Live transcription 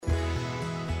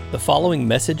The following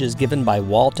message is given by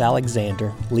Walt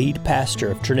Alexander, lead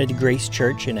pastor of Trinity Grace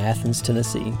Church in Athens,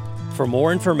 Tennessee. For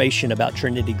more information about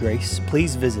Trinity Grace,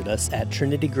 please visit us at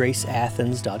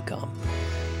trinitygraceathens.com.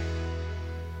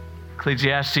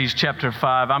 Ecclesiastes chapter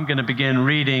 5, I'm going to begin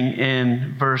reading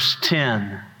in verse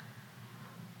 10.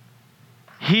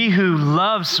 He who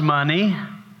loves money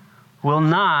will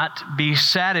not be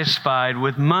satisfied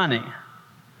with money,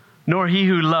 nor he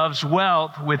who loves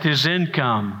wealth with his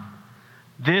income.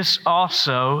 This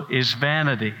also is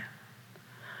vanity.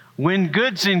 When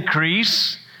goods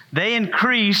increase, they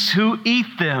increase who eat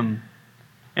them.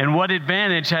 And what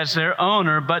advantage has their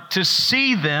owner but to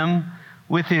see them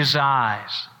with his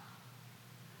eyes?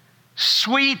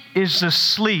 Sweet is the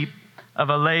sleep of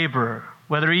a laborer,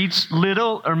 whether he eats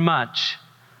little or much,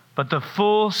 but the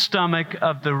full stomach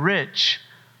of the rich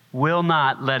will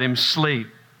not let him sleep.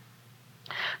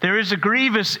 There is a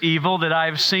grievous evil that I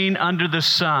have seen under the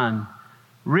sun.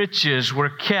 Riches were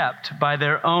kept by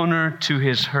their owner to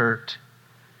his hurt,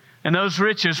 and those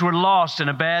riches were lost in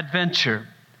a bad venture.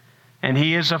 And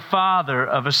he is a father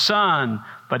of a son,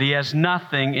 but he has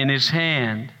nothing in his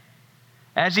hand.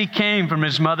 As he came from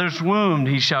his mother's womb,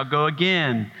 he shall go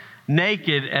again,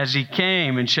 naked as he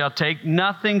came, and shall take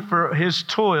nothing for his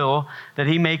toil that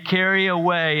he may carry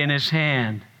away in his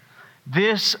hand.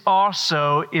 This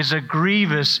also is a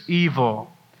grievous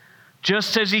evil.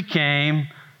 Just as he came,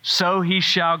 so he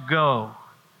shall go.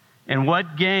 And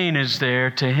what gain is there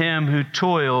to him who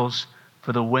toils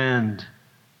for the wind?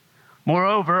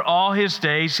 Moreover, all his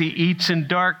days he eats in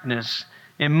darkness,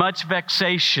 in much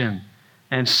vexation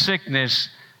and sickness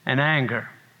and anger.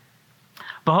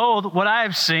 Behold, what I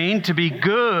have seen to be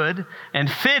good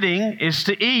and fitting is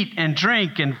to eat and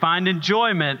drink and find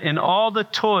enjoyment in all the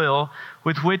toil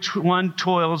with which one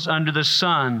toils under the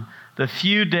sun, the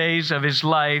few days of his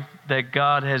life that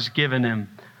God has given him.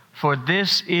 For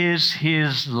this is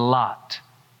his lot.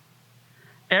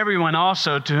 Everyone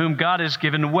also to whom God has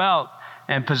given wealth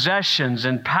and possessions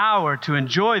and power to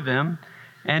enjoy them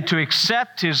and to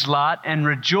accept his lot and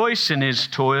rejoice in his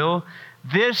toil,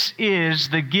 this is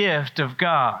the gift of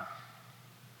God.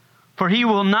 For he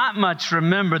will not much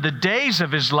remember the days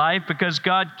of his life, because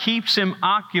God keeps him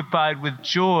occupied with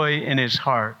joy in his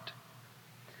heart.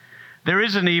 There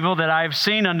is an evil that I have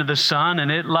seen under the sun,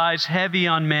 and it lies heavy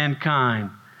on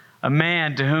mankind. A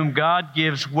man to whom God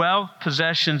gives wealth,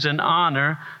 possessions, and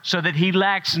honor, so that he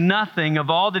lacks nothing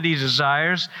of all that he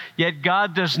desires, yet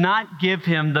God does not give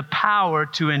him the power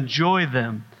to enjoy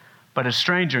them, but a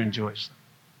stranger enjoys them.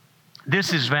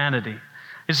 This is vanity.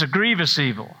 It's a grievous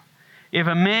evil. If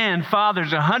a man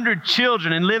fathers 100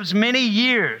 children and lives many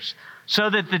years, so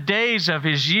that the days of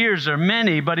his years are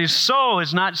many, but his soul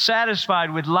is not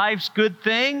satisfied with life's good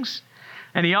things,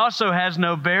 and he also has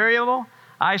no burial,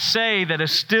 I say that a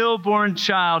stillborn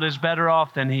child is better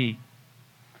off than he.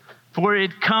 For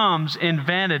it comes in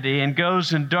vanity and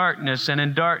goes in darkness, and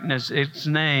in darkness its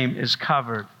name is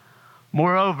covered.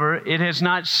 Moreover, it has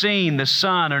not seen the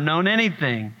sun or known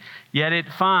anything, yet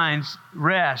it finds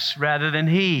rest rather than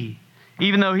he,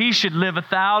 even though he should live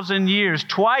 1,000 years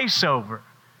twice over,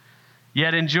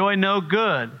 yet enjoy no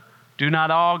good. Do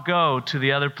not all go to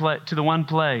the one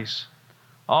place.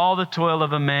 All the toil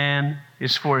of a man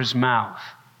is for his mouth,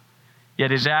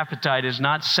 yet his appetite is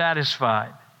not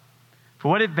satisfied. For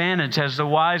what advantage has the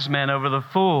wise man over the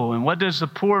fool? And what does the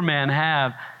poor man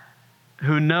have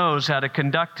who knows how to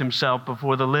conduct himself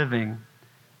before the living?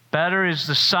 Better is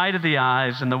the sight of the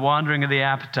eyes and the wandering of the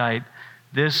appetite.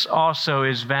 This also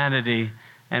is vanity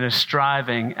and a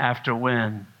striving after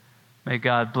wind. May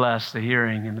God bless the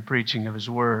hearing and the preaching of his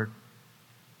word.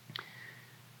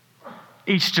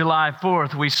 Each July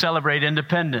 4th, we celebrate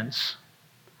independence,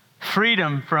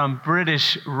 freedom from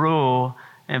British rule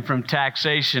and from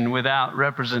taxation without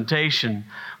representation.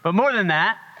 But more than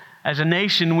that, as a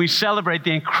nation, we celebrate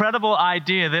the incredible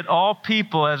idea that all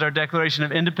people, as our Declaration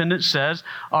of Independence says,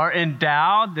 are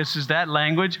endowed, this is that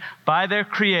language, by their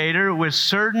Creator with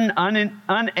certain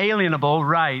unalienable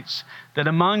rights, that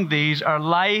among these are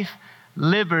life,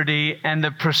 liberty, and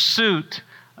the pursuit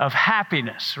of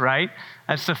happiness, right?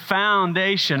 That's the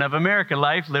foundation of America: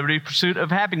 life, liberty, pursuit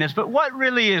of happiness. But what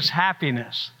really is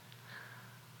happiness?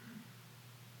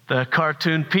 The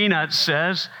cartoon Peanuts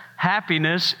says,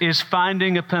 happiness is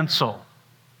finding a pencil,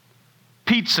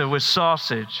 pizza with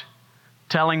sausage,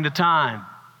 telling the time.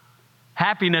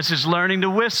 Happiness is learning to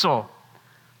whistle,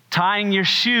 tying your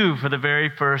shoe for the very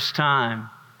first time.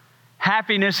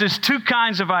 Happiness is 2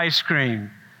 kinds of ice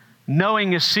cream,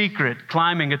 knowing a secret,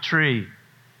 climbing a tree.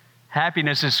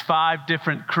 Happiness is 5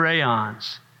 different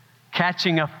crayons,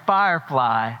 catching a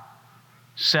firefly,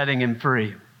 setting him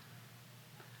free.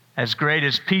 as great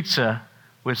as pizza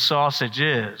with sausage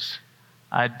is,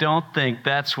 I don't think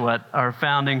that's what our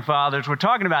founding fathers were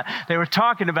talking about. They were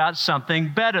talking about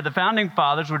something better. The founding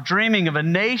fathers were dreaming of a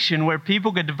nation where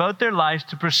people could devote their lives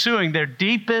to pursuing their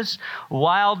deepest,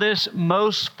 wildest,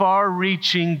 most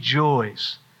far-reaching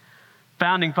joys.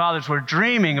 Founding fathers were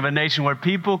dreaming of a nation where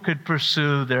people could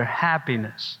pursue their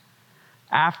happiness.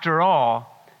 After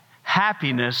all,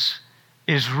 happiness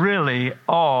is really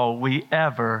all we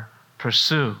ever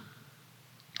pursue.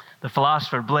 The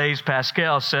philosopher Blaise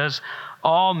Pascal says,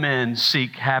 all men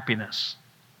seek happiness.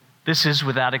 This is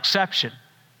without exception.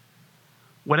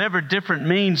 Whatever different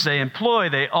means they employ,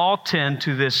 they all tend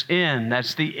to this end.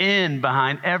 That's the end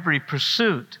behind every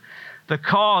pursuit. The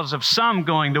cause of some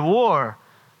going to war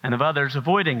and of others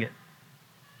avoiding it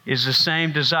is the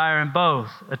same desire in both,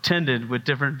 attended with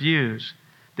different views.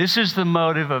 This is the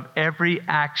motive of every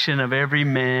action of every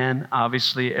man,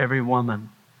 obviously every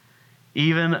woman,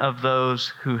 even of those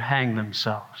who hang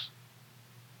themselves.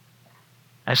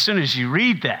 As soon as you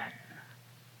read that,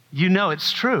 you know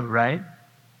it's true, right?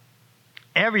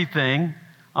 Everything,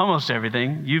 almost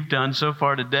everything you've done so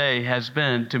far today has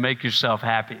been to make yourself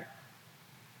happy.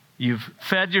 You've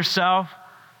fed yourself.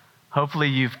 Hopefully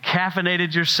you've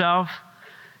caffeinated yourself.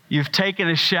 You've taken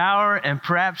a shower and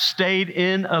perhaps stayed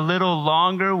in a little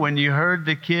longer when you heard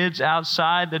the kids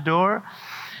outside the door.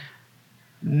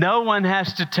 No one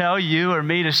has to tell you or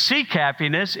me to seek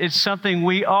happiness. It's something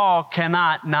we all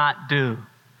cannot not do.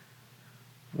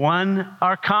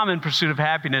 Our common pursuit of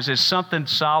happiness is something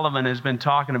Solomon has been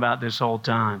talking about this whole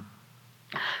time.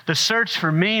 The search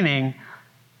for meaning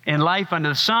in life under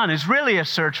the sun is really a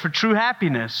search for true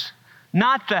happiness.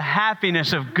 Not the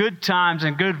happiness of good times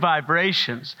and good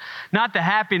vibrations. Not the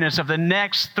happiness of the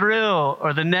next thrill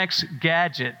or the next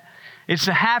gadget. It's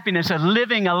the happiness of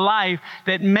living a life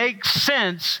that makes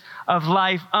sense of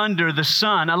life under the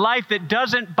sun. A life that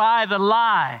doesn't buy the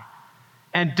lie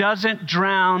and doesn't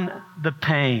drown the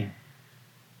pain.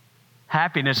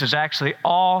 Happiness is actually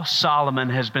all Solomon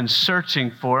has been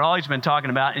searching for, all he's been talking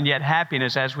about, and yet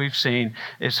happiness, as we've seen,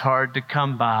 is hard to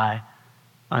come by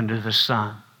under the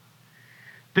sun.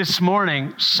 This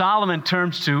morning, Solomon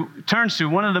turns to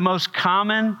one of the most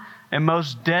common and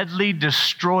most deadly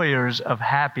destroyers of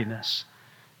happiness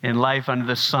in life under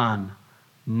the sun,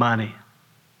 money.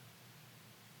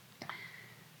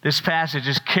 This passage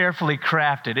is carefully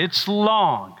crafted. It's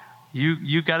long.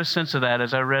 You got a sense of that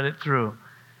as I read it through.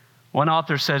 One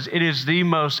author says it is the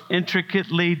most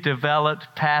intricately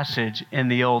developed passage in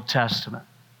the Old Testament.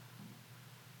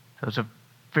 So it's a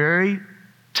very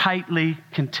tightly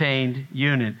contained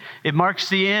unit. It marks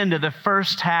the end of the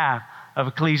first half of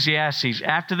Ecclesiastes.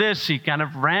 After this, he kind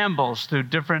of rambles through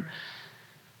different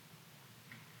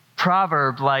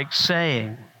proverb-like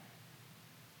saying,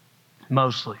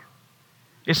 mostly.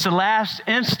 It's the last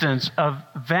instance of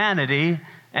vanity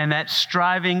and that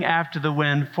striving after the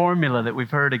wind formula that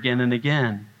we've heard again and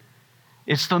again.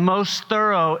 It's the most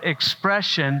thorough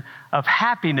expression of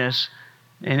happiness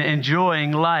and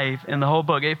enjoying life in the whole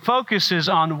book. It focuses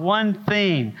on one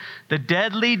theme, the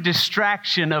deadly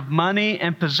distraction of money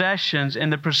and possessions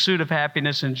in the pursuit of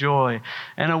happiness and joy.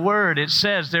 In a word, it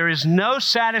says, there is no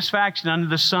satisfaction under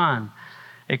the sun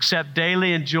except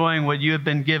daily enjoying what you have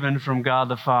been given from God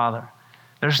the Father.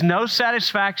 There's no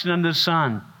satisfaction under the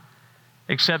sun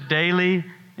except daily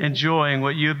enjoying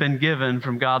what you have been given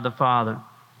from God the Father.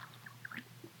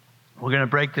 We're going to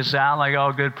break this out like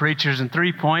all good preachers in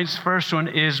 3 points. First one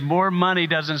is more money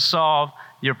doesn't solve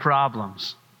your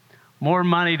problems. More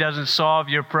money doesn't solve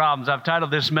your problems. I've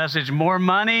titled this message, More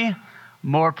Money,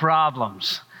 More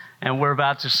Problems. And we're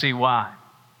about to see why.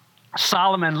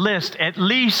 Solomon lists at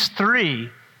least 3,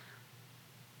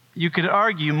 you could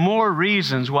argue more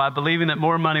reasons why believing that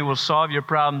more money will solve your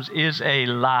problems is a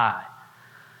lie.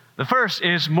 The first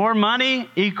is more money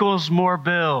equals more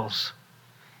bills.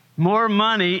 More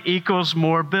money equals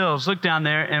more bills. Look down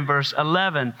there in verse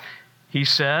 11. He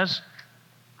says,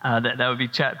 that would be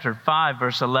chapter 5,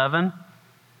 verse 11.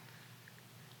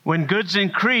 When goods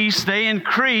increase, they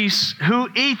increase who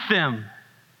eat them.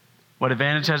 What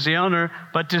advantage has the owner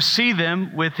but to see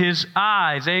them with his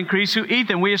eyes? They increase who eat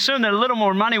them. We assume that a little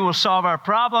more money will solve our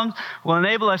problems, will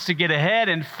enable us to get ahead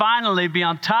and finally be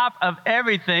on top of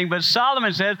everything. But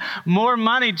Solomon says more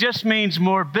money just means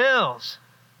more bills.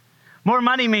 More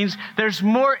money means there's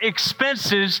more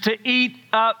expenses to eat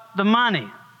up the money.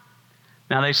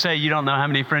 Now they say you don't know how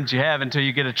many friends you have until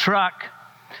you get a truck.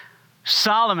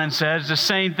 Solomon says the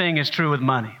same thing is true with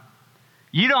money.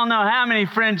 You don't know how many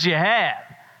friends you have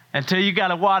until you got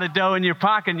a wad of dough in your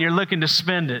pocket and you're looking to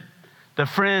spend it. The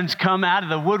friends come out of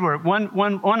the woodwork. One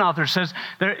author says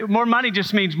more money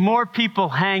just means more people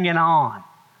hanging on.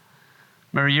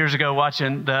 Remember years ago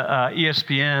watching the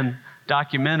ESPN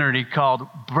documentary called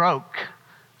Broke.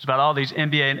 It's about all these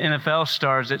NBA and NFL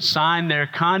stars that signed their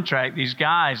contract, these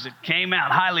guys that came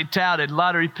out highly touted,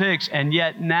 lottery picks, and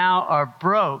yet now are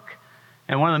broke.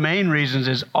 And one of the main reasons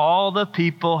is all the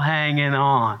people hanging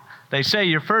on. They say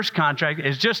your first contract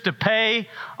is just to pay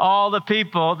all the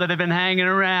people that have been hanging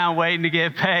around waiting to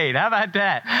get paid. How about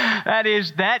that? That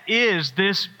is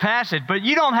this passage. But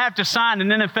you don't have to sign an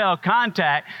NFL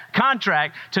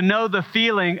contract to know the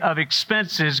feeling of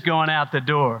expenses going out the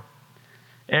door.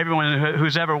 Everyone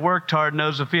who's ever worked hard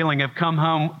knows the feeling of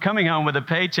coming home with a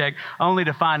paycheck only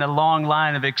to find a long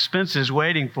line of expenses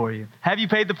waiting for you. Have you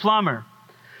paid the plumber?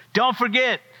 Don't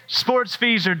forget, sports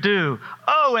fees are due.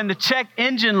 Oh, and the check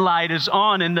engine light is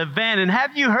on in the van. And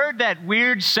have you heard that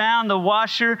weird sound the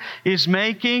washer is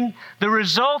making? The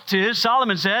result is,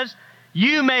 Solomon says,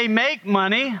 you may make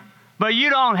money, but you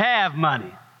don't have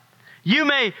money. You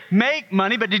may make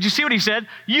money, but did you see what he said?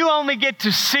 You only get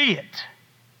to see it.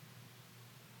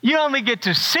 You only get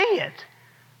to see it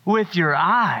with your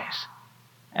eyes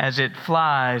as it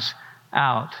flies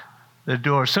out the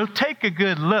door. So take a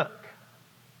good look.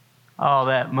 All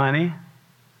that money,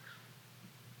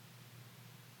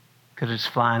 because it's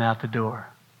flying out the door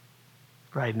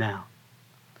right now.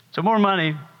 So more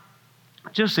money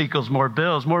just equals more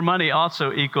bills. More money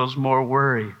also equals more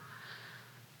worry.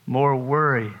 More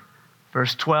worry.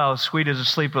 Verse 12, sweet is the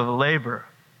sleep of the laborer,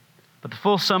 but the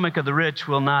full stomach of the rich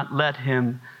will not let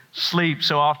him sleep.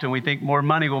 So often we think more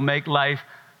money will make life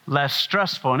less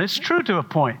stressful, and it's true to a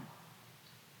point.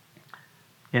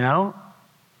 You know,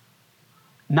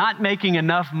 not making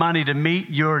enough money to meet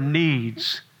your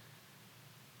needs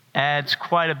adds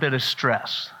quite a bit of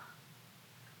stress.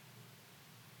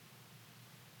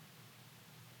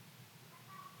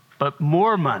 But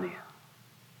more money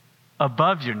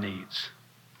above your needs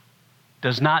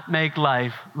does not make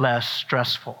life less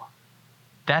stressful.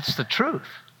 That's the truth.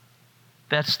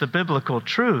 That's the biblical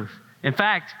truth. In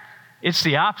fact, it's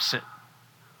the opposite.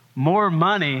 More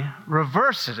money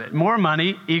reverses it. More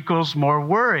money equals more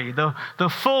worry. The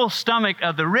full stomach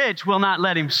of the rich will not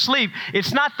let him sleep.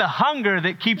 It's not the hunger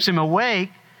that keeps him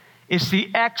awake. It's the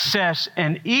excess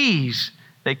and ease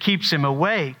that keeps him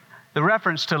awake. The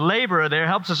reference to laborer there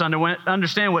helps us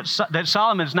understand that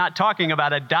Solomon's not talking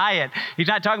about a diet. He's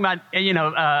not talking about,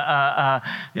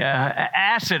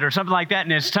 acid or something like that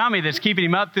in his tummy that's keeping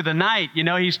him up through the night.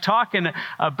 He's talking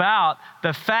about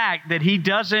the fact that he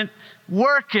doesn't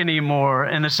work anymore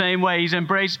in the same way. He's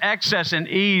embraced excess and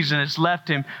ease, and it's left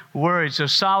him worried. So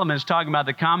Solomon's talking about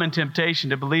the common temptation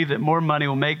to believe that more money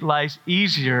will make life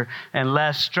easier and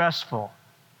less stressful.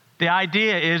 The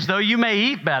idea is, though you may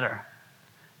eat better,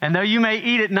 and though you may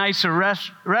eat at nicer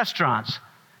restaurants,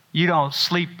 you don't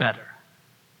sleep better.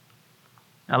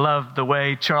 I love the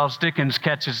way Charles Dickens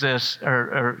catches this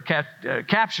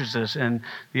captures this in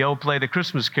the old play, The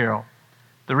Christmas Carol.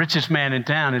 The richest man in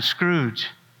town is Scrooge.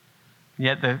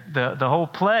 Yet the whole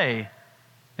play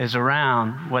is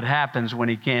around what happens when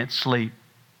he can't sleep.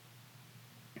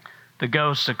 The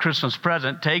ghost, a Christmas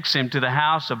present, takes him to the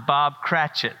house of Bob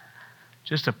Cratchit,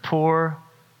 just a poor,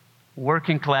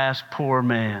 working class poor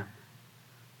man.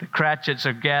 The Cratchits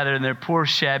are gathered in their poor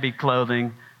shabby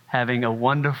clothing, having a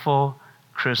wonderful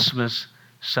Christmas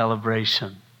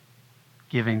celebration,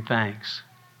 giving thanks,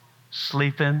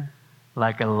 sleeping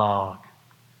like a log.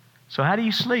 So how do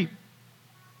you sleep?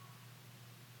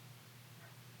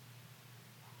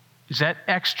 Is that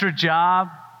extra job,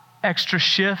 extra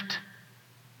shift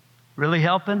really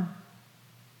helping?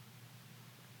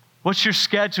 What's your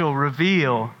schedule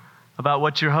reveal about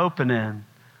what you're hoping in?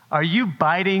 Are you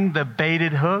biting the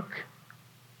baited hook,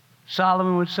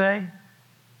 Solomon would say,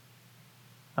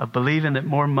 of believing that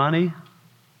more money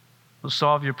will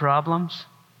solve your problems?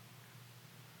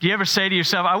 Do you ever say to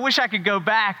yourself, I wish I could go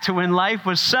back to when life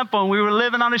was simple and we were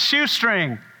living on a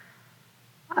shoestring?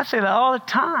 I say that all the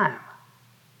time.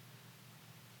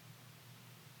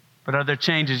 But are there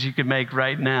changes you could make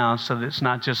right now so that it's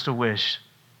not just a wish?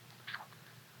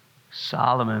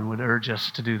 Solomon would urge us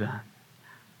to do that.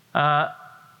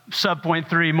 Subpoint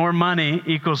 3, more money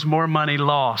equals more money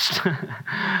lost.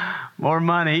 More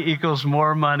money equals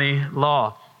more money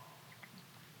lost.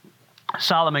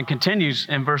 Solomon continues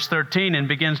in verse 13 and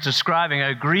begins describing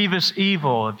a grievous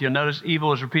evil. If you'll notice,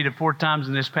 evil is repeated 4 times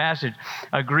in this passage.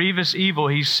 A grievous evil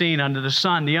he's seen under the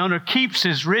sun. The owner keeps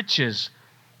his riches,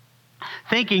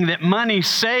 thinking that money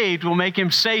saved will make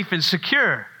him safe and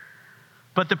secure.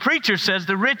 But the preacher says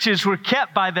the riches were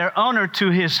kept by their owner to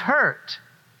his hurt.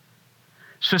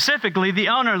 Specifically, the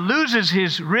owner loses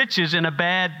his riches in a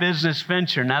bad business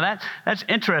venture. Now, that's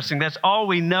interesting. That's all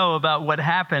we know about what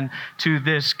happened to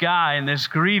this guy. And this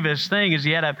grievous thing is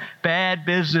he had a bad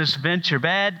business venture.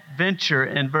 Bad venture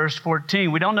in verse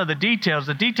 14. We don't know the details.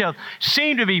 The details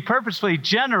seem to be purposefully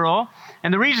general.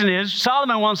 And the reason is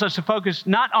Solomon wants us to focus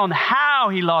not on how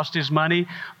he lost his money,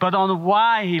 but on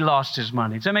why he lost his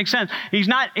money. Does that make sense?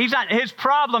 His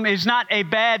problem is not a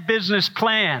bad business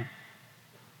plan,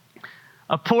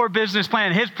 a poor business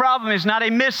plan. His problem is not a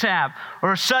mishap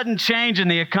or a sudden change in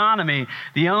the economy.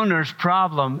 The owner's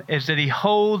problem is that he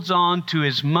holds on to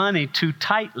his money too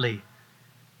tightly.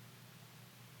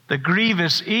 The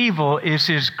grievous evil is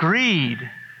his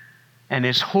greed and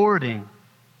his hoarding.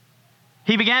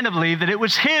 He began to believe that it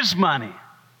was his money.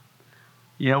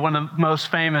 You know, one of the most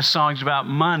famous songs about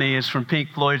money is from Pink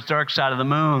Floyd's Dark Side of the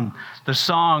Moon. The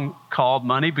song called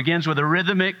Money begins with a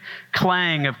rhythmic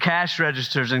clang of cash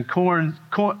registers and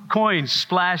coins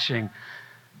splashing.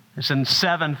 It's in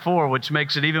 7/4, which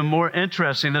makes it even more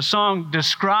interesting. The song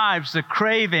describes the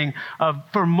craving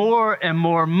for more and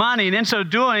more money, and in so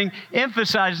doing,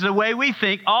 emphasizes the way we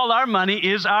think all our money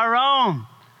is our own.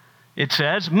 It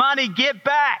says, "Money, get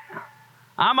back.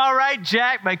 I'm all right,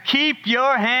 Jack, but keep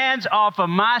your hands off of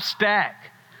my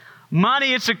stack.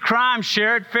 Money, it's a crime,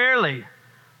 share it fairly,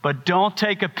 but don't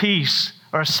take a piece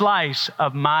or a slice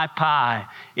of my pie.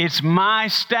 It's my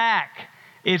stack.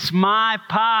 It's my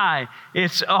pie.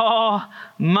 It's all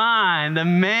mine." The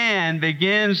man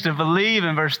begins to believe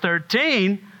in verse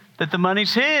 13 that the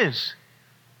money's his.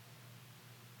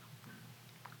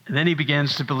 And then he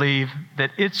begins to believe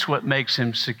that it's what makes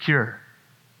him secure.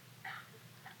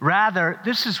 Rather,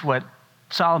 this is what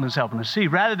Solomon's helping us see.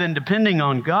 Rather than depending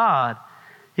on God,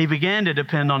 he began to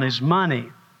depend on his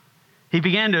money. He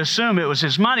began to assume it was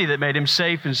his money that made him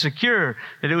safe and secure,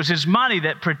 that it was his money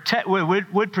that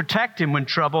would protect him when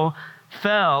trouble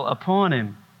fell upon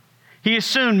him. He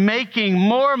assumed making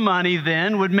more money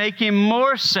then would make him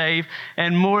more safe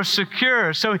and more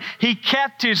secure. So he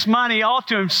kept his money all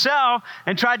to himself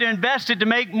and tried to invest it to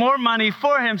make more money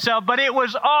for himself, but it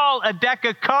was all a deck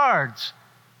of cards,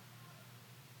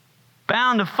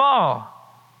 bound to fall.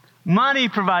 Money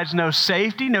provides no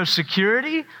safety, no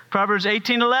security. Proverbs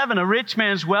 18:11, a rich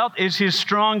man's wealth is his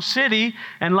strong city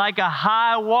and like a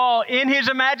high wall in his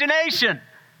imagination.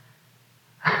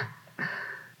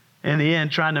 In the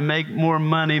end, trying to make more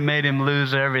money made him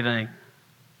lose everything.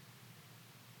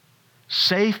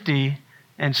 Safety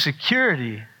and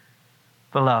security,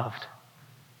 beloved,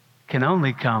 can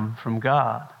only come from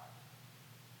God.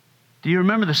 Do you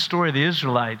remember the story of the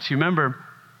Israelites? You remember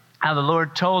how the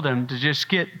Lord told him to just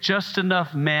get just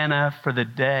enough manna for the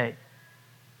day.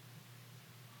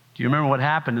 Do you remember what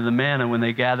happened to the manna when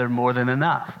they gathered more than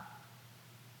enough?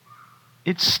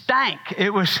 It stank.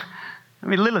 It was,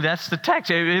 literally, that's the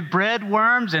text. It bred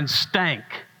worms and stank.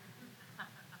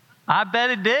 I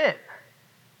bet it did.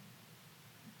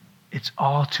 It's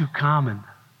all too common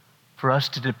for us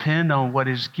to depend on what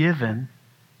is given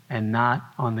and not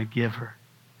on the giver.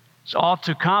 It's all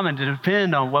too common to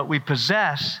depend on what we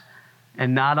possess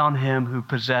and not on him who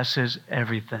possesses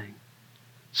everything.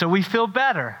 So we feel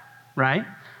better, right?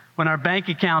 When our bank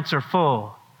accounts are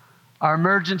full, our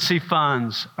emergency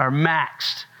funds are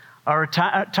maxed, our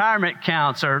retirement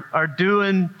accounts are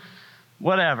doing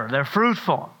whatever, they're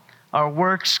fruitful. Our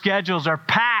work schedules are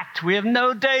packed. We have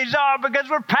no days off because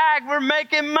we're packed, we're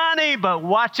making money. But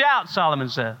watch out, Solomon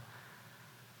said.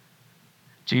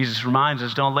 Jesus reminds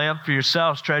us, don't lay up for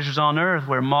yourselves treasures on earth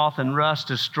where moth and rust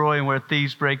destroy and where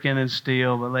thieves break in and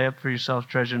steal, but lay up for yourselves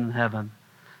treasure in heaven.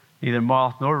 Neither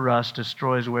moth nor rust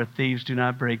destroys where thieves do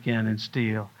not break in and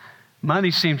steal.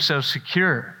 Money seems so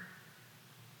secure.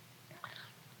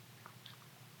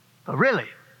 But really,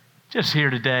 just here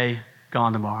today,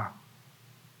 gone tomorrow.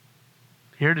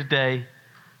 Here today,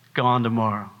 gone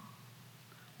tomorrow.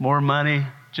 More money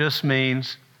just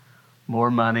means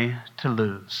more money to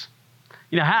lose.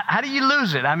 You know, how do you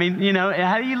lose it? How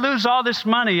do you lose all this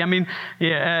money?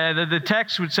 The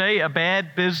text would say a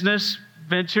bad business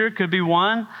venture could be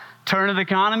one. Turn of the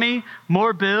economy,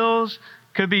 more bills,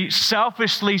 could be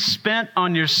selfishly spent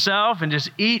on yourself and just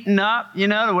eaten up,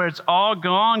 to where it's all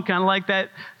gone, kind of like that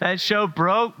show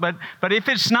Broke. But if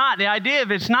it's not, the idea, if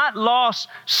it's not lost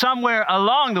somewhere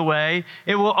along the way,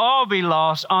 it will all be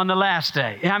lost on the last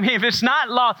day. If it's not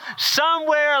lost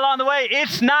somewhere along the way,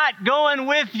 it's not going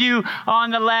with you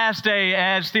on the last day.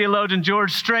 As theologian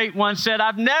George Strait once said,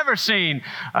 I've never seen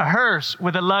a hearse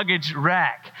with a luggage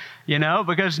rack,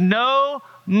 because no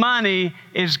money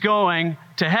is going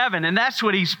to heaven. And that's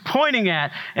what he's pointing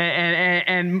at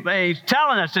and he's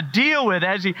telling us to deal with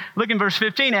as he, look in verse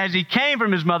 15, as he came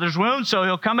from his mother's womb, so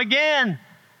he'll come again.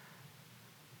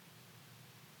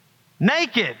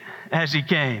 Naked as he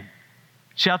came,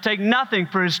 shall take nothing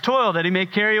for his toil that he may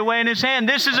carry away in his hand.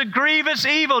 This is a grievous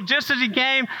evil. Just as he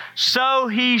came, so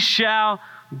he shall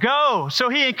go. So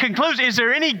he concludes, is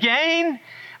there any gain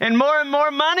in more and more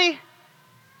money?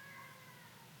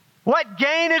 What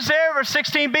gain is there? Verse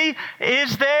 16b,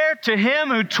 is there to him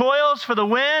who toils for the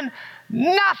wind?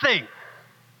 Nothing.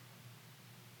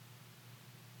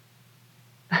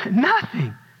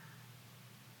 Nothing.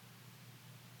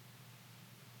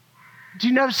 Do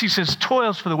you notice he says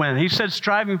toils for the wind? He said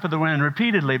striving for the wind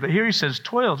repeatedly, but here he says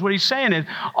toils. What he's saying is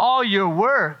all your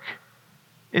work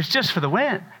is just for the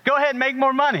wind. Go ahead and make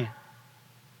more money.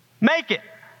 Make it.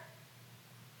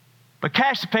 But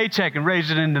cash the paycheck and raise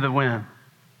it into the wind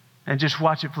and just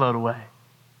watch it float away.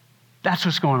 That's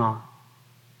what's going on.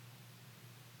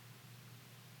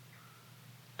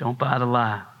 Don't buy the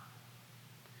lie.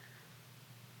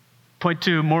 Point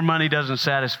 2, more money doesn't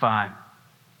satisfy.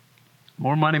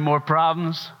 More money, more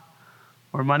problems.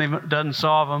 More money doesn't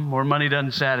solve them. More money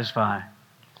doesn't satisfy.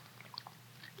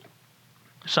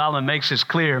 Solomon makes this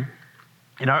clear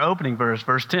in our opening verse,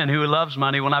 verse 10. Who loves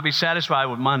money will not be satisfied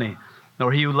with money,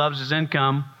 nor he who loves his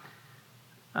income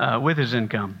with his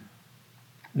income.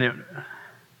 The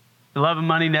love of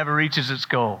money never reaches its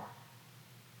goal.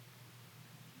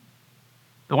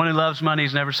 The one who loves money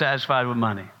is never satisfied with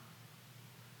money.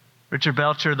 Richard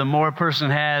Belcher, the more a person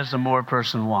has, the more a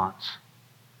person wants.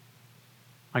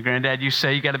 My granddad used to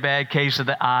say, you got a bad case of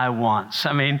the I wants.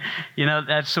 I mean,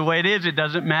 that's the way it is. It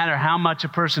doesn't matter how much a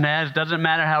person has. Doesn't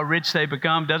matter how rich they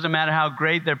become. Doesn't matter how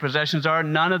great their possessions are.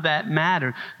 None of that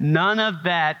matters. None of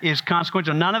that is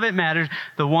consequential. None of it matters.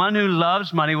 The one who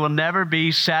loves money will never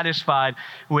be satisfied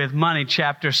with money.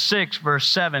 Chapter 6, verse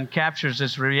 7 captures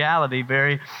this reality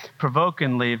very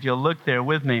provokingly. If you'll look there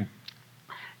with me,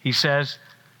 he says,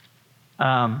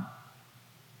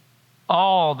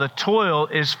 all the toil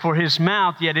is for his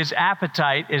mouth, yet his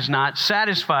appetite is not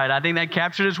satisfied. I think that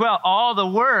captured as well. All the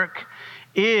work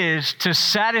is to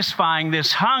satisfying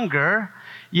this hunger,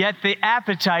 yet the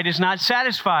appetite is not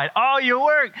satisfied. All your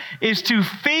work is to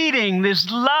feeding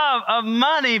this love of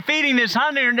money, feeding this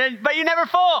hunger, but you're never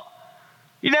full.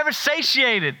 You're never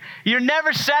satiated. You're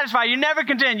never satisfied. You're never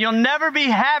content. You'll never be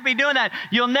happy doing that.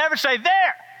 You'll never say,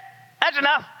 there, that's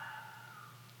enough.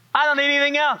 I don't need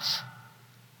anything else.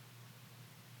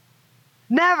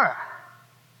 Never.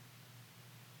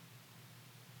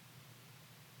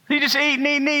 You just eat,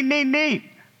 need.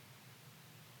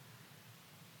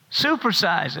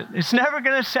 Supersize it. It's never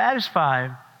going to satisfy.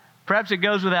 Perhaps it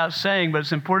goes without saying, but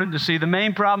it's important to see the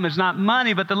main problem is not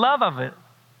money, but the love of it.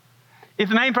 If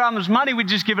the main problem is money, we'd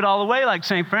just give it all away like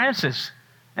St. Francis,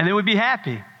 and then we'd be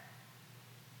happy.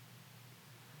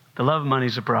 The love of money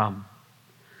is a problem.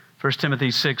 1 Timothy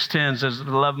 6:10 says, the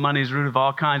love of money is the root of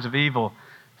all kinds of evil.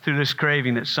 Through this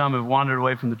craving that some have wandered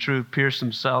away from the truth, pierced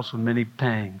themselves with many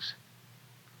pangs.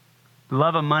 The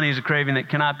love of money is a craving that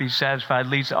cannot be satisfied,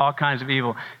 leads to all kinds of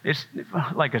evil.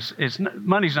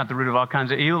 Money's not the root of all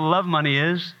kinds of evil. The love of money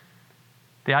is.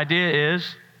 The idea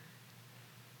is,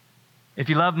 if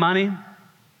you love money,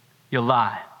 you'll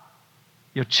lie.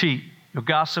 You'll cheat. You'll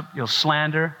gossip. You'll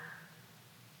slander.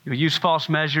 You'll use false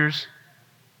measures.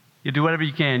 You'll do whatever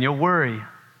you can. You'll worry.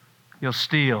 You'll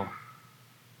steal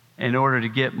in order to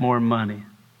get more money.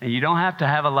 And you don't have to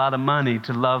have a lot of money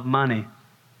to love money.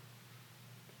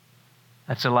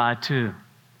 That's a lie too.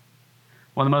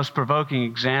 One of the most provoking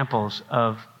examples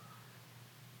of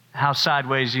how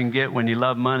sideways you can get when you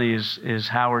love money is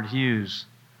Howard Hughes.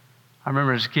 I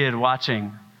remember as a kid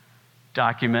watching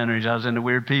documentaries. I was into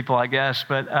weird people, I guess,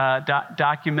 but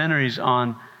documentaries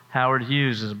on Howard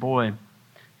Hughes as a boy.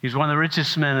 He was one of the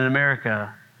richest men in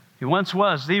America. He once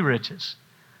was the richest,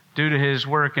 due to his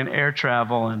work in air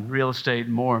travel and real estate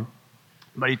and more.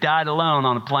 But he died alone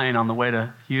on a plane on the way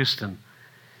to Houston.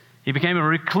 He became a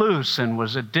recluse and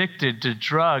was addicted to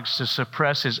drugs to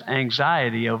suppress his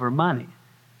anxiety over money.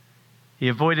 He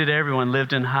avoided everyone,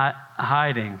 lived in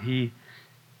hiding.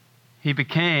 He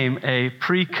became a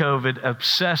pre-COVID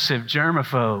obsessive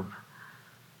germaphobe.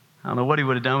 I don't know what he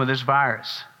would have done with this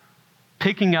virus.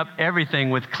 Picking up everything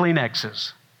with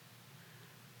Kleenexes.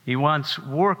 He once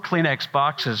wore Kleenex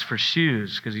boxes for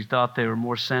shoes because he thought they were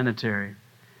more sanitary.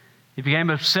 He became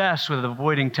obsessed with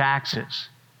avoiding taxes.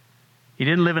 He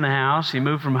didn't live in a house. He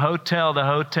moved from hotel to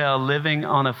hotel, living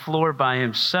on a floor by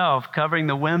himself, covering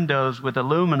the windows with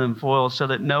aluminum foil so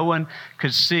that no one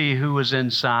could see who was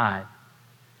inside.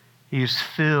 He was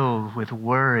filled with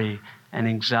worry and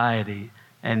anxiety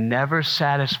and never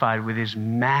satisfied with his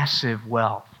massive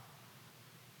wealth.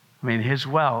 I mean, his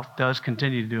wealth does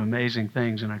continue to do amazing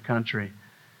things in our country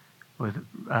with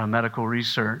medical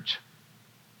research,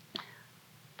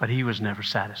 but he was never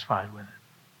satisfied with it.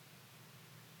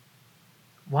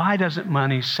 Why doesn't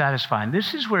money satisfy? And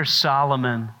this is where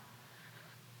Solomon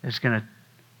is going to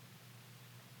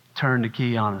turn the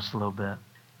key on us a little bit.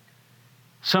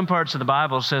 Some parts of the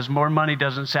Bible says more money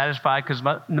doesn't satisfy because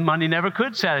money never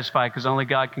could satisfy because only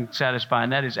God can satisfy,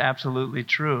 and that is absolutely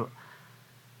true.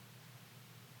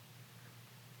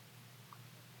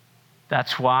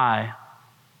 That's why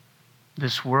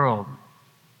this world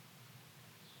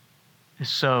is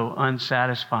so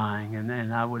unsatisfying,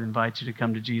 and I would invite you to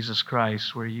come to Jesus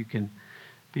Christ where you can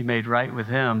be made right with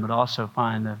Him, but also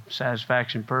find the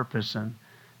satisfaction, purpose, and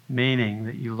meaning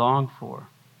that you long for.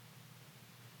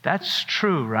 That's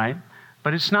true, right?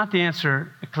 But it's not the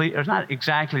answer, it's not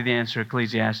exactly the answer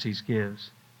Ecclesiastes gives.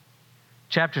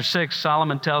 Chapter 6,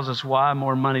 Solomon tells us why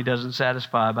more money doesn't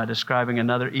satisfy by describing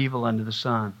another evil under the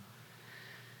sun.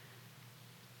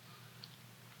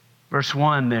 Verse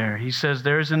 1 there, he says,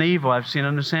 there is an evil I've seen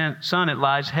under the sun. It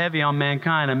lies heavy on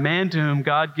mankind, a man to whom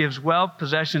God gives wealth,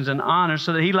 possessions, and honor,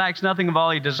 so that he lacks nothing of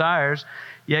all he desires,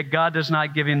 yet God does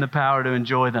not give him the power to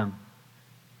enjoy them.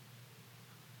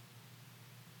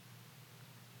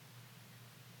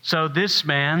 So this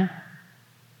man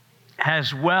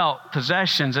has wealth,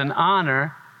 possessions, and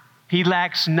honor. He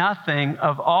lacks nothing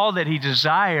of all that he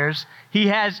desires. He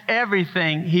has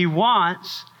everything he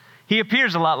wants. He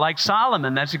appears a lot like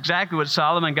Solomon. That's exactly what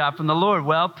Solomon got from the Lord,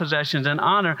 wealth, possessions, and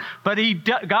honor. But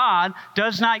God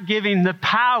does not give him the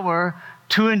power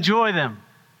to enjoy them.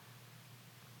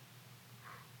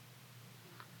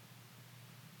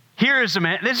 Here is a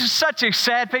man, this is such a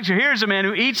sad picture. Here's a man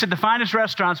who eats at the finest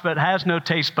restaurants but has no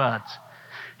taste buds.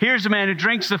 Here's a man who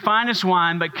drinks the finest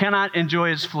wine but cannot enjoy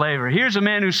its flavor. Here's a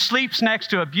man who sleeps next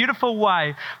to a beautiful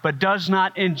wife but does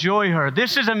not enjoy her.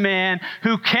 This is a man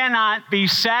who cannot be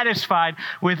satisfied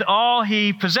with all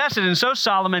he possesses. And so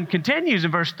Solomon continues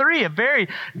in verse 3, a very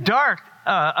dark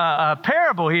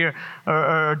parable here,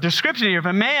 or description here. If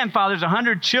a man fathers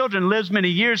 100 children, lives many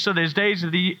years, so that his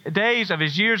days of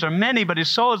his years are many, but his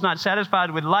soul is not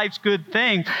satisfied with life's good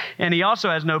things, and he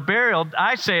also has no burial,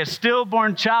 I say a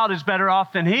stillborn child is better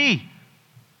off than he.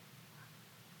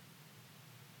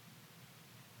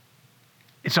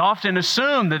 It's often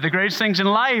assumed that the greatest things in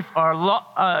life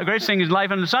are greatest things in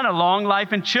life under the sun are long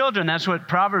life and children. That's what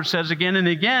Proverbs says again and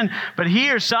again. But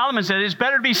here Solomon said it's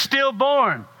better to be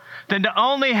stillborn than to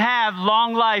only have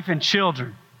long life and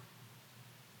children.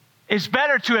 It's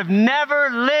better to have never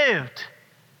lived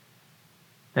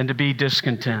than to be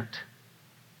discontent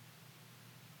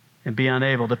and be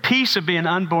unable. The peace of being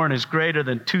unborn is greater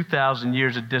than 2,000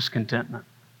 years of discontentment.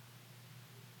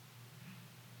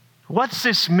 What's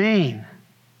this mean?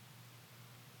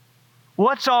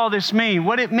 What's all this mean?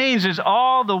 What it means is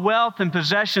all the wealth and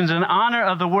possessions and honor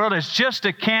of the world is just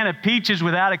a can of peaches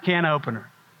without a can opener.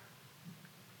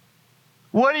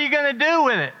 What are you going to do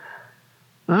with it?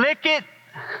 Lick it?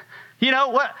 You know,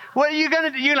 what are you going to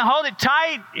do? You're going to hold it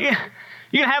tight? You're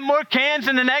going to have more cans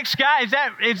than the next guy? Is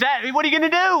that? What are you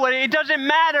going to do? It doesn't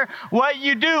matter what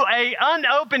you do. An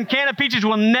unopened can of peaches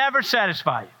will never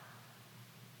satisfy you.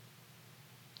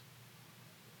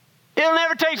 It'll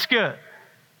never taste good.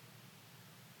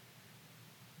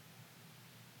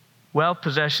 Wealth,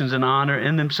 possessions, and honor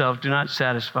in themselves do not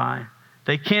satisfy.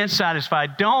 They can't satisfy.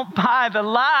 Don't buy the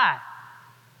lie.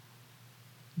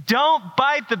 Don't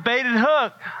bite the baited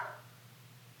hook.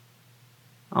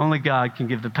 Only God can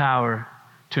give the power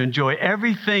to enjoy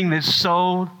everything that's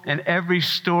sold, and every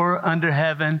store under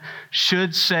heaven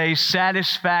should say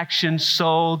satisfaction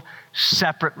sold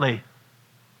separately.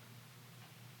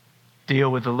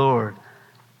 Deal with the Lord.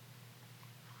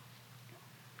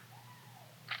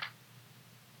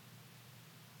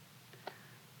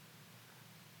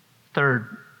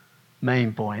 Third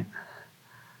main point,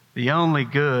 the only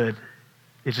good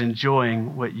is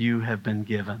enjoying what you have been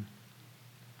given.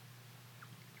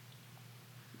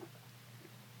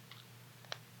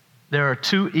 There are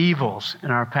two evils in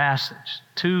our passage,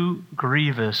 two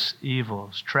grievous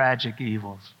evils, tragic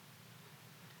evils.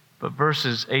 But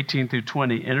verses 18 through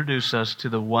 20 introduce us to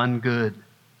the one good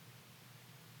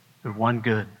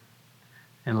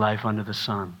in life under the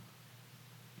sun.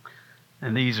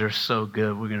 And these are so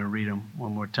good. We're going to read them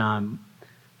one more time.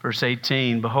 Verse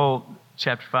 18, behold,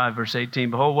 chapter 5, verse 18,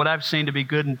 behold, what I've seen to be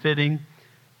good and fitting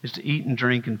is to eat and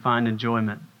drink and find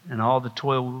enjoyment, and all the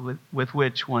toil with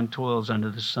which one toils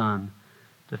under the sun,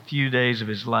 the few days of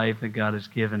his life that God has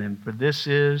given him. For this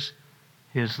is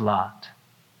his lot.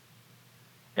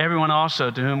 Everyone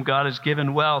also to whom God has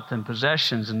given wealth and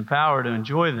possessions and power to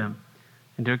enjoy them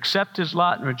and to accept his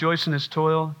lot and rejoice in his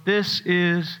toil, this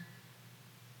is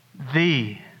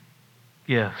the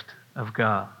gift of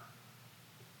God.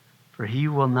 For he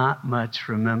will not much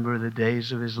remember the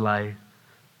days of his life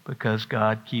because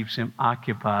God keeps him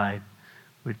occupied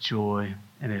with joy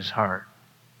in his heart.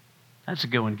 That's a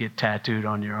good one to get tattooed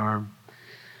on your arm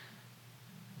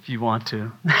if you want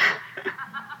to.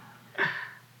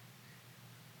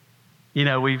 You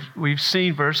know, we've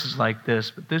seen verses like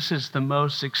this, but this is the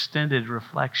most extended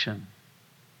reflection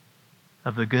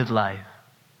of the good life.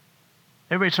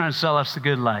 Everybody's trying to sell us the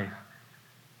good life,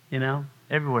 you know,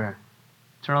 everywhere.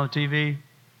 Turn on the TV,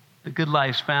 the good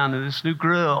life's found in this new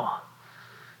grill,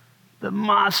 the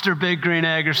Monster Big Green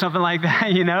Egg or something like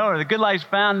that, you know, or the good life's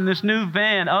found in this new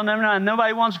van. Oh, no,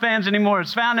 nobody wants vans anymore.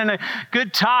 It's found in a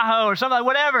good Tahoe or something like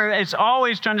whatever. It's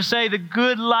always trying to say the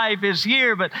good life is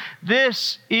here, but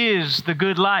this is the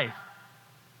good life.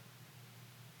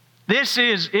 This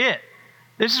is it.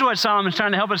 This is what Solomon's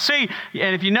trying to help us see.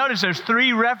 And if you notice, there's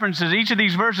 3 references, each of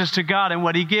these verses, to God and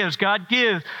what he gives. God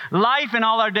gives life in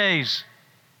all our days.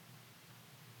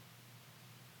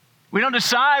 We don't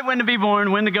decide when to be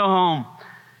born, when to go home.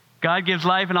 God gives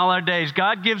life in all our days.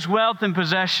 God gives wealth and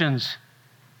possessions.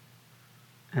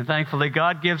 And thankfully,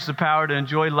 God gives the power to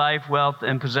enjoy life, wealth,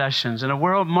 and possessions. In a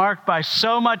world marked by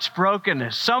so much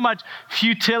brokenness, so much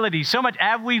futility, so much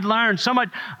have we learned, so much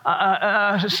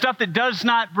stuff that does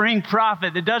not bring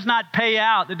profit, that does not pay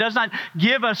out, that does not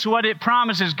give us what it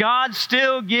promises, God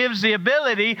still gives the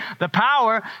ability, the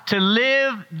power to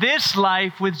live this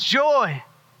life with joy.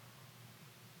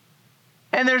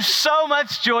 And there's so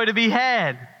much joy to be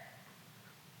had.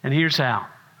 And here's how.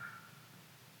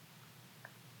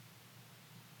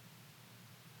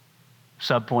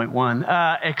 Subpoint 1,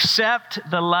 accept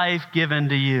the life given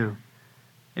to you.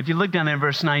 If you look down there in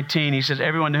verse 19, he says,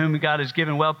 everyone to whom God has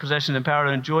given wealth, possessions, and power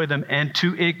to enjoy them, and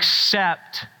to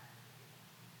accept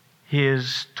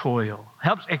his toil.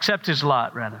 Accept his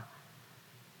lot, rather.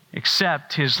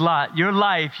 Accept his lot. Your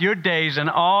life, your days, and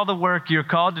all the work you're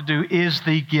called to do is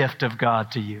the gift of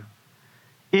God to you.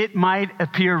 It might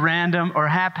appear random or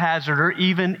haphazard or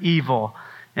even evil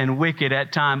and wicked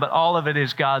at times, but all of it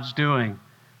is God's doing.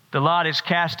 The lot is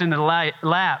cast into the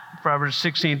lap, Proverbs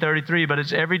 16:33, but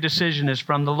its every decision is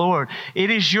from the Lord. It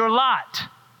is your lot.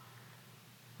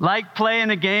 Like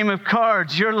playing a game of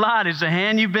cards, your lot is the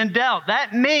hand you've been dealt.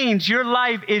 That means your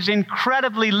life is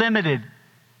incredibly limited.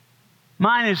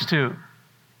 Mine is too.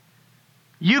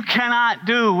 You cannot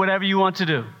do whatever you want to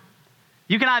do.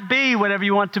 You cannot be whatever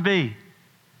you want to be.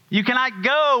 You cannot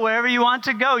go wherever you want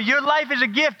to go. Your life is a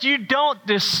gift. You don't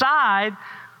decide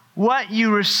what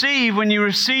you receive when you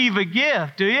receive a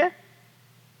gift, do you?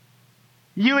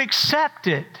 You accept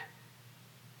it.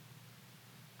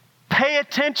 Pay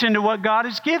attention to what God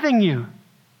is giving you.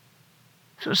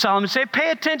 So Solomon said,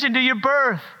 pay attention to your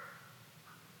birth,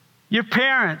 your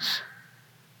parents,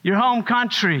 your home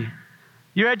country,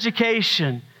 your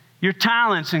education, your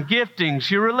talents and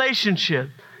giftings, your relationship,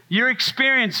 your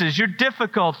experiences, your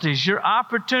difficulties, your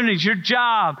opportunities, your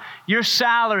job, your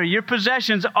salary, your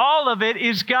possessions. All of it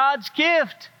is God's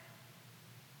gift.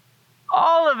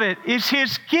 All of it is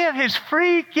his gift, his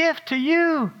free gift to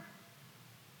you.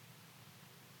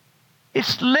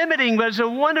 It's limiting, but it's a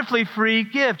wonderfully free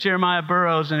gift. Jeremiah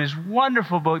Burroughs, in his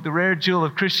wonderful book, The Rare Jewel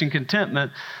of Christian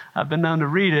Contentment, I've been known to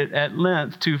read it at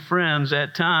length to friends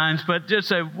at times, but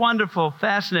just a wonderful,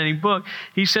 fascinating book.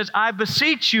 He says, I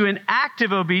beseech you in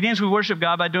active obedience. We worship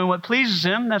God by doing what pleases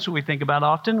him. That's what we think about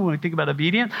often when we think about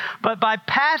obedience. But by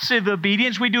passive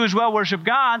obedience, we do as well worship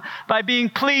God by being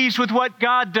pleased with what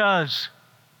God does.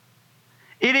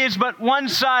 It is but one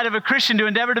side of a Christian to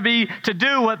endeavor to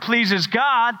do what pleases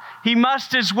God. He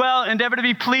must as well endeavor to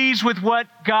be pleased with what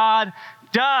God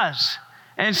does.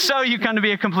 And so you come to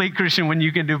be a complete Christian when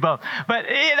you can do both. But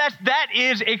that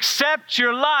is accept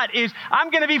your lot. Is I'm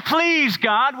going to be pleased,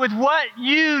 God, with what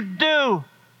you do.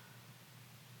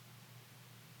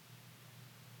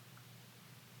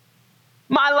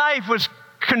 My life was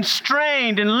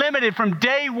constrained and limited from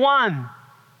day one.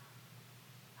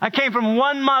 I came from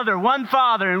one mother, one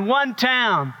father, in one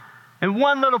town, in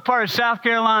one little part of South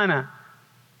Carolina.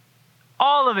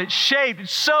 All of it shaped,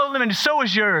 it's so limited, so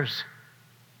was yours.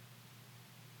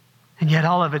 And yet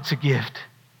all of it's a gift.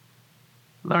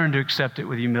 Learn to accept it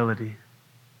with humility.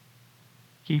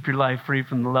 Keep your life free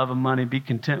from the love of money. Be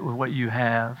content with what you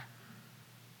have.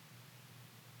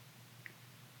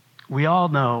 We all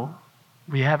know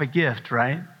we have a gift,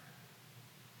 right?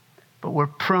 But we're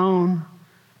prone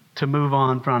to move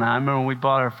on from it. I remember when we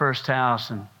bought our first house,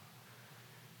 and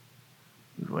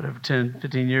 10,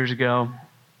 15 years ago,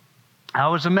 I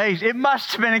was amazed. It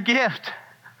must have been a gift.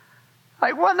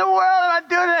 Like, what in the world am I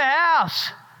doing in the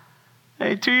house?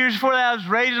 Hey, 2 years before that, I was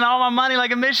raising all my money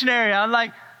like a missionary. I was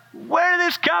like, where did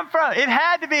this come from? It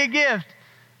had to be a gift.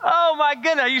 Oh, my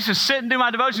goodness. I used to sit and do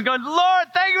my devotions going, Lord,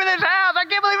 thank you for this house. I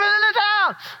can't believe it's in this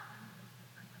house.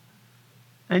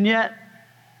 And yet,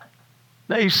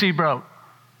 the AC broke.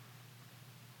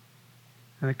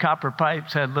 And the copper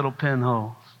pipes had little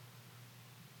pinholes.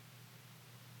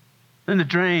 Then the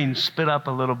drain spit up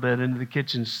a little bit into the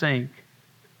kitchen sink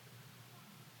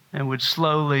and would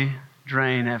slowly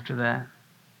drain after that.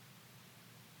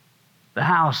 The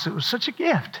house, it was such a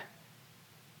gift.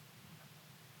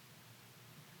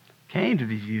 Came to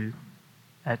be viewed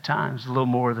at times a little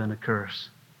more than a curse.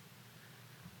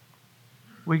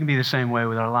 We can be the same way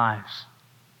with our lives.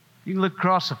 You can look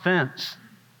across the fence.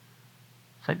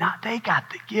 Say, no, they got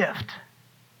the gift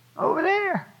over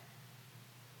there.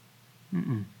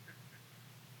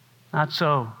 Not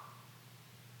so.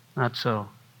 Not so.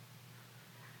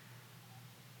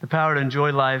 The power to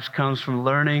enjoy life comes from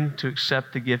learning to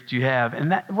accept the gift you have.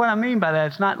 And that, what I mean by that,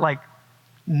 it's not like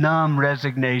numb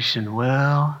resignation.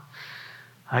 Well,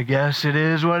 I guess it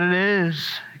is what it is.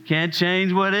 Can't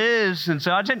change what is. And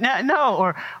so I just,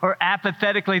 no, or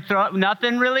apathetically throw it.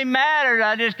 Nothing really mattered.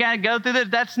 I just got to go through this.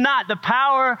 That's not. The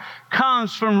power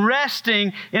comes from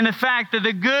resting in the fact that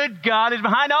the good God is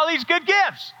behind all these good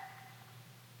gifts.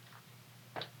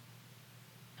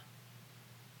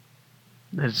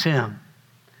 That it's Him.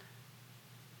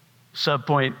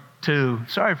 Subpoint 2.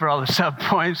 Sorry for all the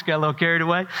subpoints. Got a little carried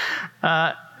away.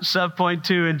 Subpoint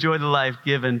 2, enjoy the life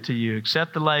given to you.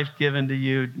 Accept the life given to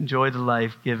you. Enjoy the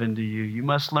life given to you. You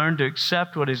must learn to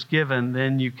accept what is given,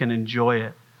 then you can enjoy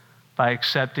it. By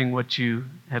accepting what you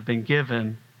have been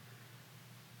given,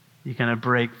 you kind of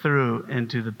break through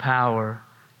into the power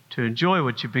to enjoy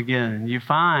what you've been given. You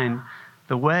find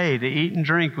the way to eat and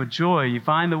drink with joy. You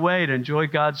find the way to enjoy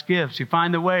God's gifts. You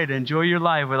find the way to enjoy your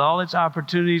life with all its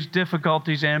opportunities,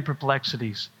 difficulties, and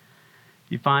perplexities.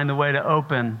 You find the way to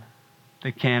open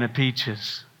the can of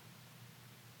peaches.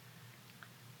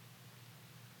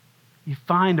 You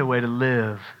find a way to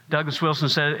live. Douglas Wilson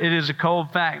said, it is a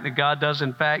cold fact that God does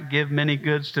in fact give many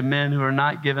goods to men who are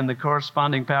not given the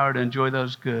corresponding power to enjoy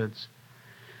those goods.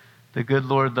 The good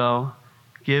Lord, though,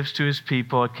 gives to His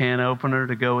people a can opener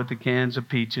to go with the cans of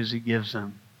peaches He gives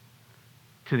them.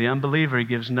 To the unbeliever, He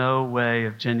gives no way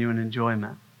of genuine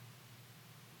enjoyment.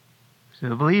 To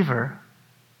the believer,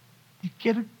 you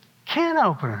get a can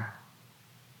opener.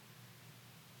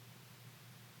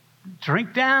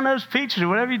 Drink down those peaches or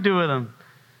whatever you do with them.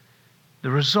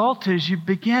 The result is you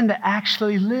begin to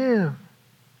actually live.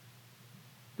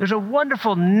 There's a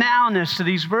wonderful nowness to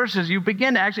these verses. You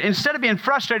begin to actually, instead of being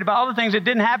frustrated by all the things that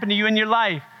didn't happen to you in your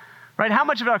life, right? How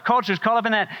much of our culture is caught up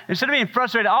in that? Instead of being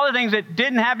frustrated, all the things that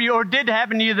didn't happen to you or did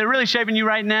happen to you, they're really shaping you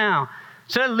right now.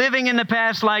 Instead of living in the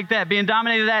past like that, being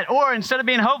dominated by that, or instead of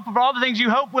being hopeful for all the things you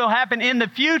hope will happen in the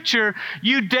future,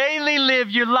 you daily live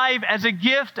your life as a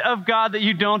gift of God that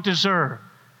you don't deserve.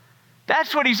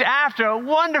 That's what He's after, a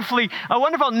wonderful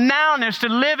nowness to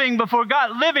living before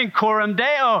God, living coram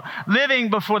Deo, living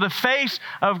before the face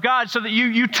of God so that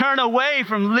you turn away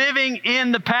from living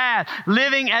in the past,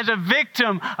 living as a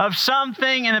victim of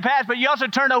something in the past, but you also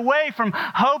turn away from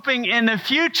hoping in the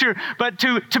future, but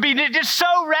to be just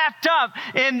so wrapped up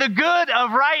in the good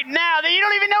of right now that you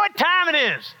don't even know what time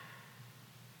it is.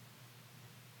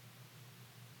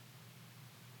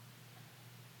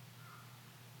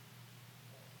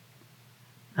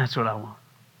 That's what I want.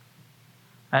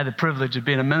 I had the privilege of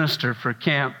being a minister for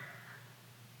camp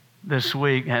this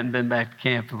week. I hadn't been back to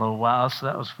camp in a little while, so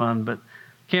that was fun. But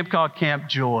camp called Camp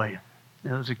Joy.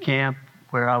 It was a camp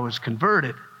where I was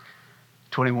converted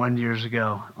 21 years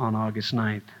ago on August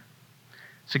 9th.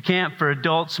 It's a camp for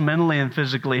adults mentally and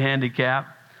physically handicapped.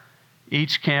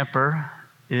 Each camper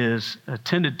is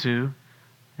attended to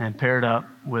and paired up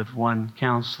with one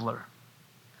counselor.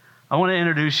 I want to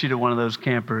introduce you to one of those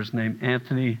campers named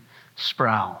Anthony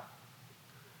Sproul.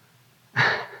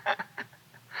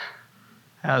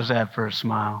 How's that for a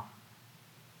smile?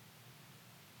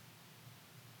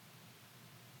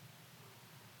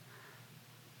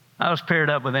 I was paired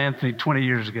up with Anthony 20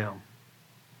 years ago.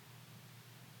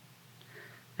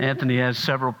 Anthony has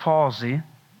cerebral palsy.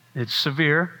 It's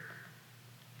severe.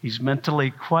 He's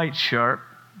mentally quite sharp,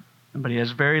 but he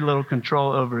has very little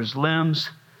control over his limbs,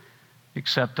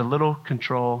 except a little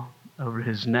control over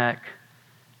his neck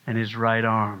and his right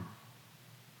arm.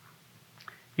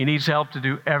 He needs help to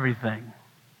do everything,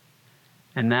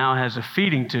 and now has a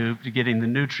feeding tube to get him the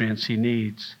nutrients he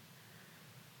needs.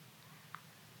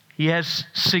 He has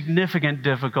significant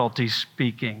difficulty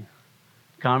speaking,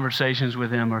 Conversations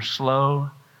with him are slow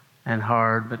and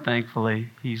hard, but thankfully,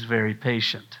 he's very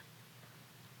patient.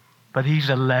 But he's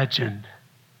a legend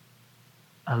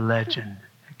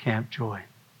at Camp Joy.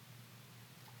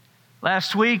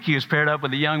 Last week, he was paired up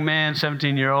with a young man,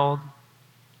 17-year-old.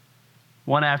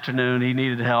 One afternoon, he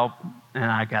needed help, and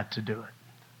I got to do it.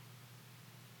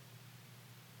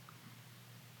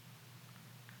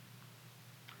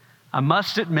 I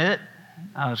must admit,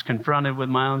 I was confronted with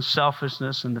my own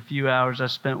selfishness in the few hours I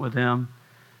spent with him,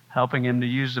 helping him to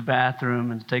use the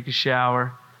bathroom and to take a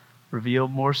shower,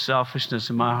 revealed more selfishness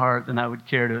in my heart than I would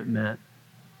care to admit.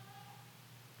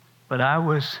 But I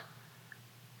was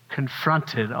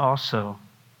confronted also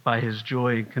by his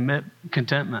joy and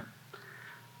contentment.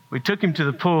 We took him to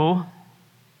the pool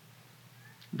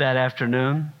that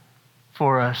afternoon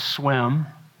for a swim.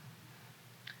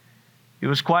 It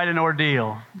was quite an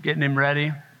ordeal, getting him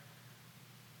ready,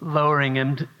 lowering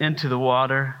him into the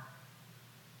water,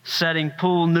 setting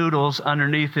pool noodles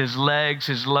underneath his legs,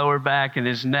 his lower back, and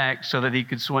his neck so that he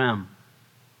could swim.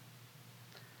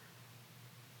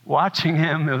 Watching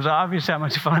him, it was obvious how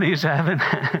much fun he was having.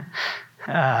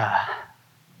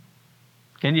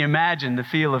 Can you imagine the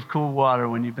feel of cool water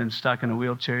when you've been stuck in a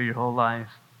wheelchair your whole life?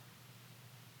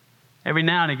 Every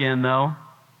now and again, though,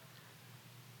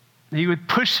 he would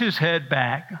push his head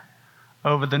back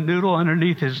over the noodle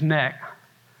underneath his neck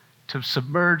to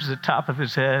submerge the top of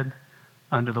his head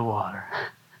under the water.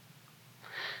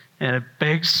 And a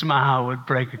big smile would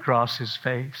break across his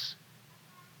face.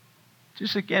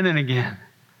 Just again and again.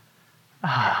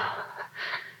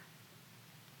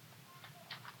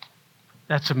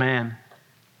 That's a man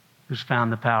who's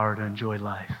found the power to enjoy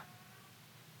life.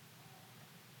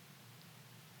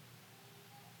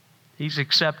 He's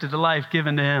accepted the life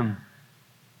given to him.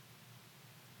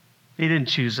 He didn't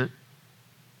choose it.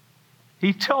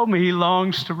 He told me he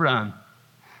longs to run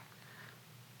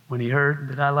when he heard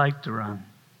that I like to run.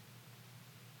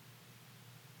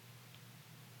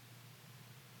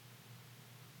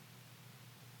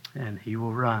 And he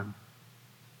will run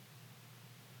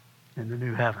in the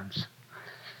new heavens.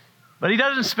 But he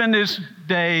doesn't spend his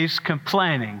days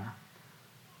complaining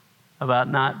about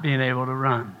not being able to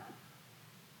run.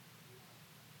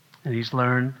 And he's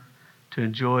learned to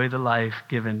enjoy the life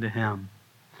given to him.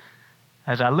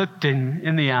 As I looked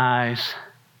in the eyes,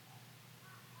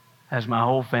 as my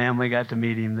whole family got to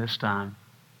meet him this time,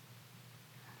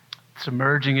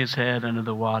 submerging his head under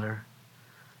the water,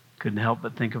 couldn't help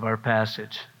but think of our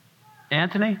passage.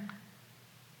 Anthony,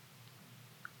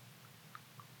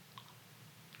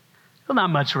 he'll not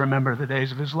much remember the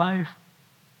days of his life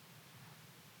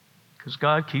because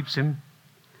God keeps him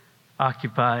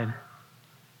occupied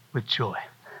with joy.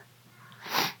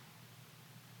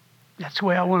 That's the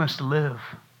way I want us to live.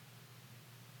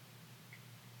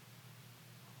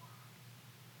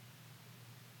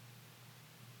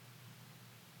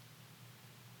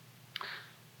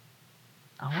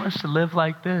 I want us to live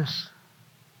like this.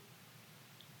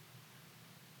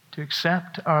 To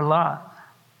accept our lot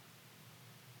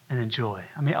and enjoy.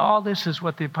 I mean, all this is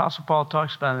what the Apostle Paul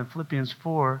talks about in Philippians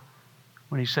 4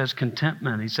 when he says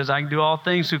contentment. He says, I can do all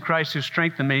things through Christ who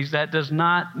strengthens me. That does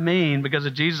not mean because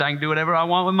of Jesus I can do whatever I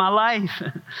want with my life.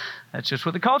 That's just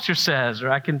what the culture says. Or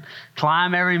I can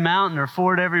climb every mountain or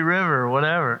ford every river or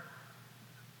whatever.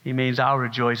 He means I'll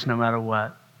rejoice no matter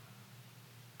what.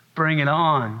 Bring it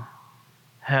on,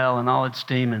 hell and all its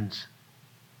demons.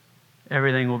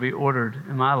 Everything will be ordered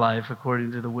in my life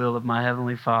according to the will of my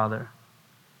Heavenly Father.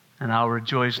 And I'll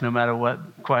rejoice no matter what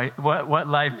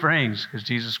life brings, because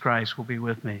Jesus Christ will be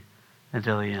with me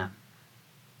until the end.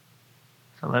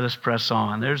 So let us press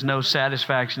on. There's no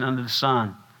satisfaction under the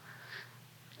sun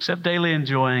except daily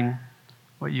enjoying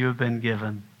what you have been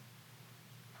given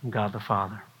from God the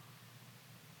Father.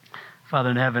 Father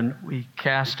in heaven, we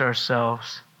cast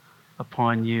ourselves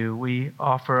upon you. We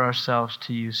offer ourselves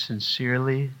to you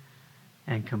sincerely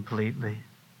and completely.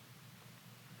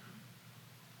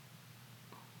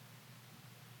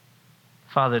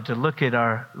 Father, to look at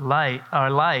our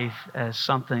life as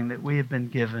something that we have been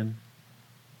given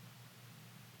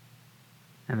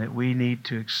and that we need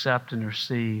to accept and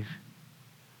receive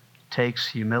takes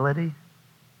humility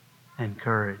and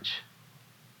courage.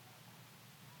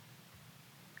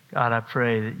 God, I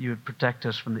pray that you would protect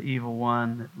us from the evil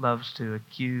one that loves to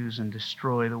accuse and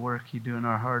destroy the work you do in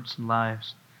our hearts and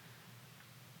lives,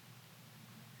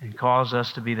 and cause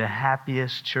us to be the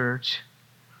happiest church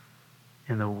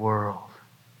in the world.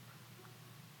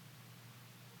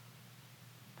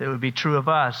 That would be true of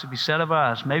us, it would be said of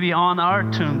us, maybe on our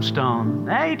tombstone.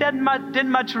 Hey, he didn't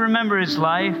much remember his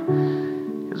life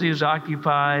because he was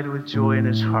occupied with joy in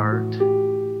his heart.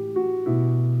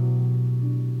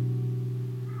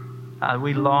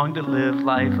 We long to live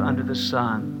life under the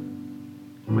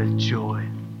sun with joy.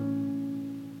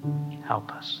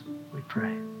 Help us, we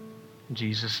pray. In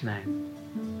Jesus' name,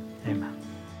 amen.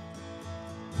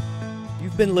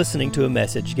 You've been listening to a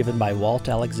message given by Walt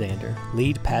Alexander,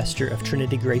 lead pastor of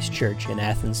Trinity Grace Church in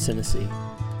Athens, Tennessee.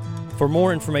 For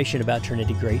more information about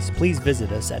Trinity Grace, please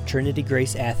visit us at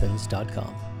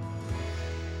trinitygraceathens.com.